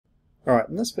Alright,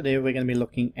 in this video we're going to be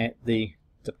looking at the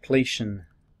depletion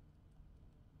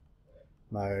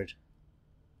mode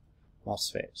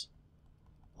MOSFET,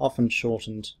 often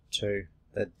shortened to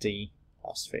the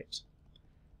D-MOSFET.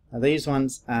 Now these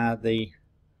ones are the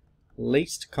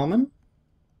least common.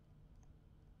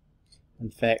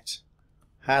 In fact,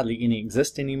 hardly any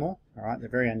exist anymore. Alright, they're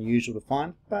very unusual to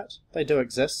find, but they do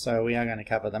exist, so we are going to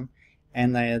cover them.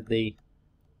 And they are the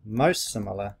most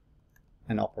similar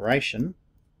in operation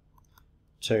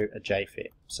to a JFET.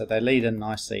 So they lead in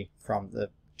nicely from the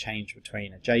change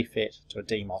between a JFET to a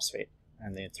D-MOSFET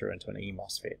and then through into an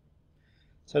E-MOSFET.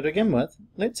 So to begin with,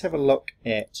 let's have a look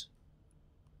at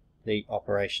the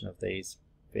operation of these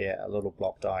via a little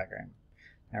block diagram.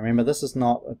 Now remember, this is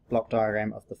not a block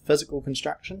diagram of the physical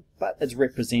construction, but it's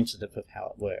representative of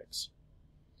how it works.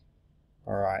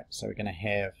 Alright, so we're going to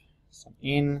have some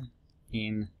N,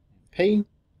 and P.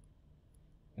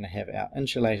 We're going to have our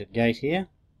insulated gate here,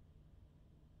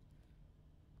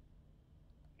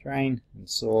 drain and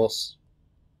source,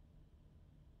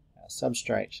 our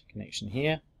substrate connection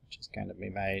here, which is going to be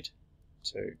made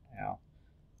to our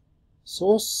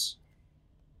source.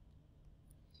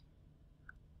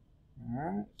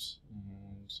 Alright,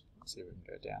 and let's see if we can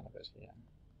go down a bit here.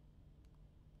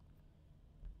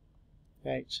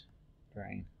 Gate,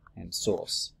 drain, and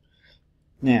source.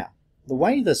 Now, the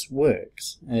way this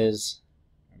works is,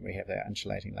 we have our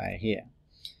insulating layer here,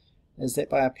 is that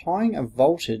by applying a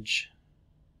voltage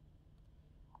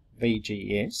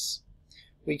VGS,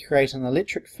 we create an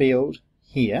electric field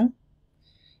here,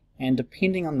 and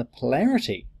depending on the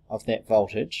polarity of that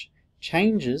voltage,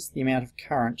 changes the amount of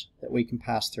current that we can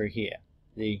pass through here,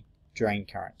 the drain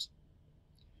current.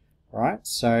 Alright,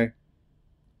 so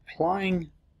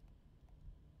applying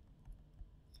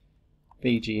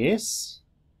VGS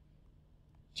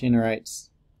generates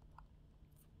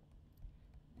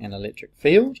an electric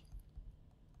field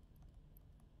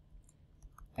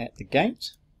at the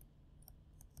gate,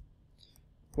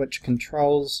 which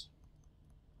controls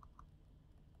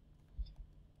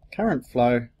current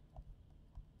flow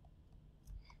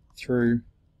through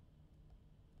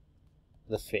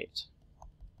the FET.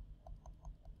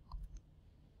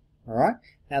 Alright,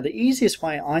 now the easiest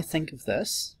way I think of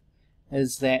this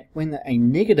is that when a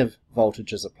negative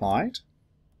voltage is applied,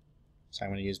 so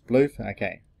I'm going to use blue for,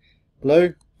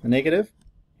 blue for negative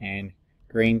and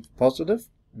green for positive,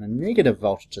 and a negative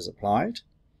voltage is applied,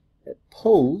 it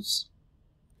pulls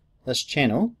this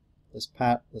channel, this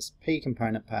part, this P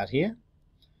component part here,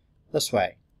 this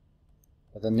way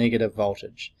with a negative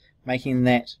voltage, making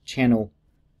that channel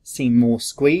seem more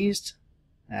squeezed,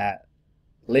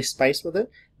 less space with it,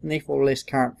 and therefore less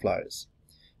current flows.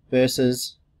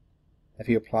 Versus if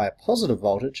you apply a positive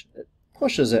voltage, it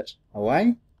pushes it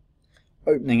away,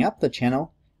 opening up the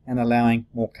channel and allowing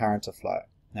more current to flow.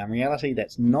 Now in reality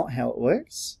that's not how it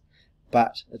works,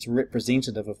 but it's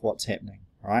representative of what's happening,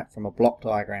 right, from a block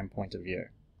diagram point of view.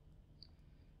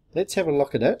 Let's have a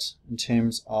look at it in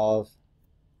terms of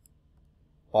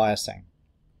biasing.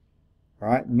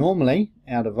 Right, normally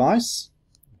our device,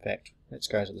 in fact, let's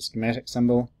go to the schematic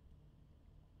symbol.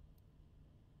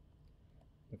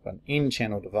 We've got an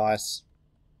N-channel device.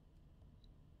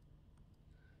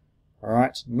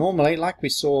 Alright, normally, like we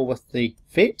saw with the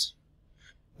FET,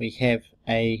 we have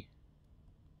a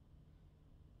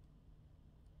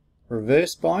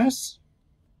reverse bias,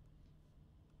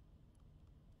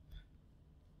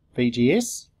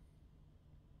 VGS.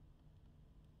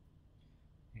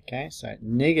 Okay, so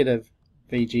negative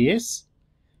VGS,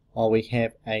 while we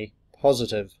have a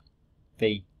positive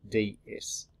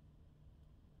VDS.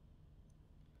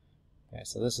 Okay,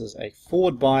 so this is a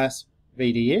forward bias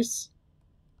VDS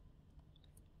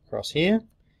across here,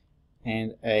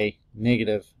 and a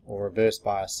negative or reverse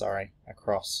bias, sorry,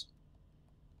 across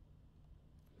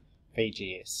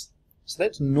VGS. So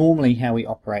that's normally how we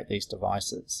operate these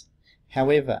devices.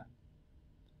 However,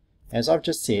 as I've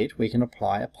just said, we can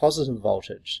apply a positive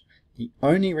voltage. The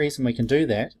only reason we can do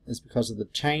that is because of the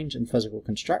change in physical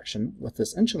construction with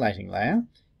this insulating layer.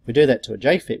 If we do that to a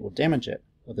JFET, we'll damage it.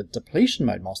 With a depletion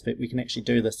mode MOSFET, we can actually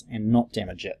do this and not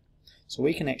damage it. So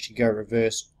we can actually go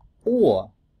reverse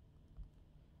or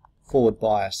forward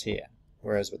bias here,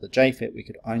 whereas with the JFET we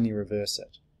could only reverse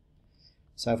it.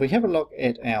 So if we have a look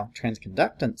at our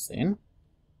transconductance then,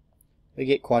 we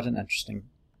get quite an interesting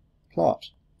plot.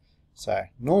 So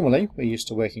normally we're used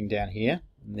to working down here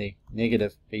in the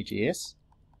negative VGS,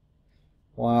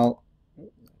 while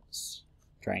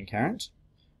drain current,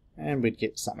 and we'd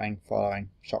get something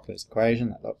following Shockley's equation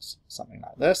that looks something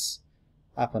like this,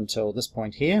 up until this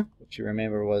point here, which you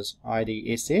remember was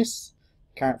IDSS,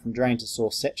 current from drain to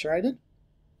source saturated.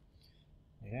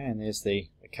 Okay, and there's the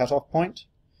cutoff point?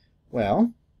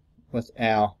 Well, with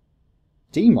our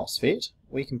D-MOSFET,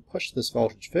 we can push this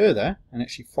voltage further and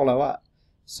actually follow up.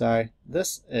 So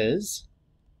this is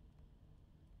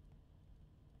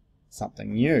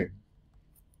something new.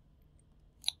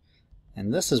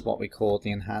 And this is what we call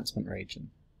the enhancement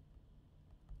region.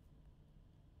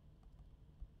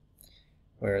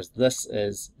 Whereas this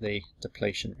is the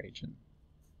depletion region.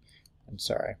 I'm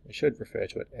sorry, we should refer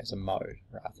to it as a mode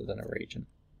rather than a region.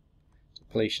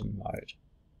 Depletion mode.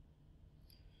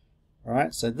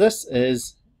 Alright, so this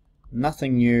is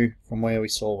nothing new from where we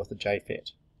saw with the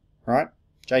JFET. Right?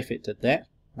 JFET did that,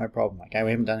 no problem. Okay,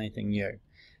 we haven't done anything new.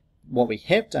 What we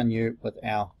have done new with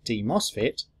our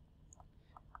D-MOSFET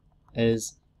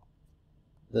is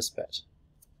this bit.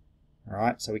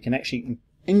 Alright, so we can actually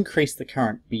increase the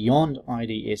current beyond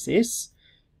IDSS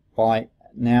by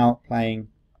now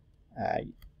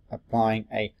applying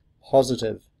a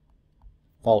positive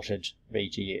voltage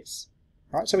VGS.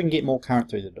 Right, so we can get more current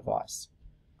through the device.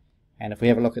 And if we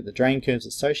have a look at the drain curves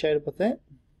associated with that,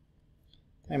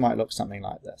 they might look something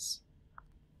like this.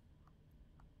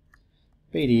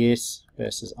 VDS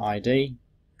versus ID,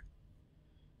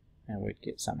 and we'd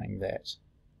get something that.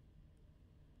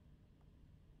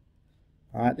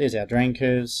 Alright, there's our drain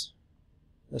curves.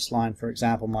 This line, for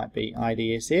example, might be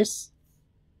IDSS.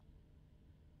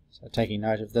 So taking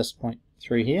note of this point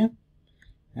through here.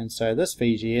 And so this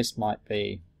VGS might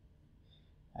be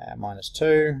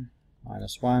 -2,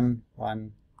 -1,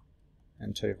 1,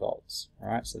 and 2 volts.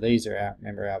 Alright, so these are our,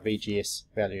 remember, our VGS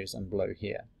values in blue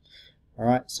here.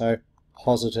 Alright, so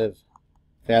positive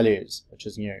values, which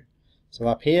is new. So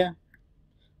up here,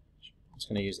 I'm just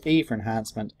going to use E for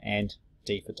enhancement and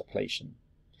D for depletion.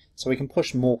 So we can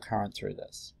push more current through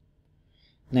this.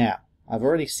 Now, I've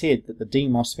already said that the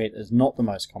D-MOSFET is not the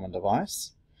most common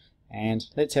device, and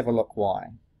let's have a look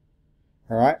why.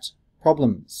 Alright,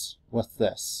 problems with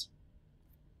this.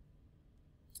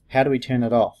 How do we turn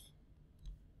it off?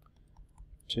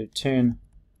 To turn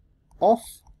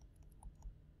off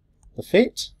the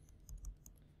FET,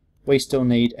 we still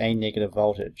need a negative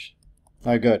voltage.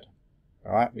 No good.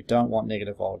 Alright, we don't want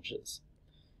negative voltages.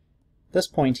 This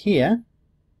point here,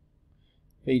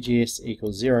 VGS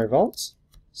equals 0 volts,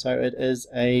 so it is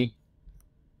a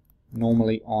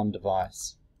normally on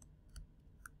device.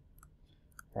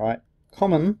 Right,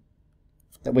 common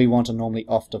that we want a normally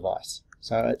off device.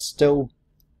 So it's still,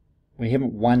 we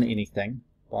haven't won anything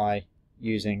by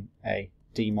using a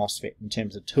D-MOSFET in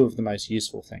terms of two of the most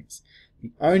useful things.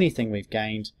 The only thing we've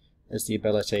gained is the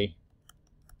ability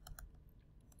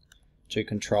to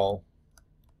control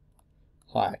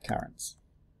higher currents.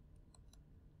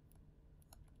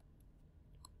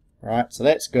 Right, so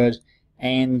that's good,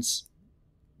 and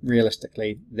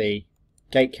realistically the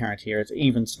gate current here is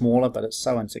even smaller, but it's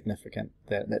so insignificant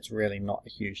that that's really not a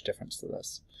huge difference to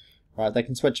this. Right, they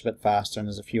can switch a bit faster, and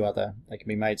there's a few other, they can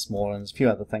be made smaller, and there's a few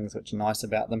other things which are nice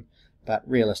about them, but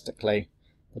realistically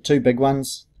the two big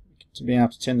ones, to be able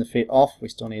to turn the FET off, we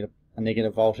still need a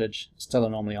negative voltage, it's still a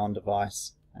normally on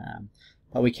device,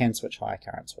 but we can switch higher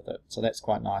currents with it, so that's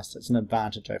quite nice. It's an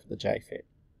advantage over the JFET.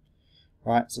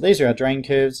 Right, so these are our drain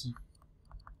curves.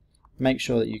 Make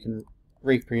sure that you can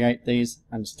recreate these,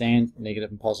 understand negative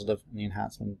and positive in the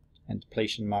enhancement and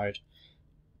depletion mode.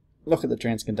 Look at the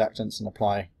transconductance and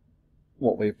apply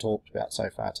what we've talked about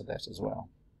so far to that as well.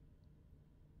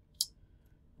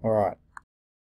 Alright,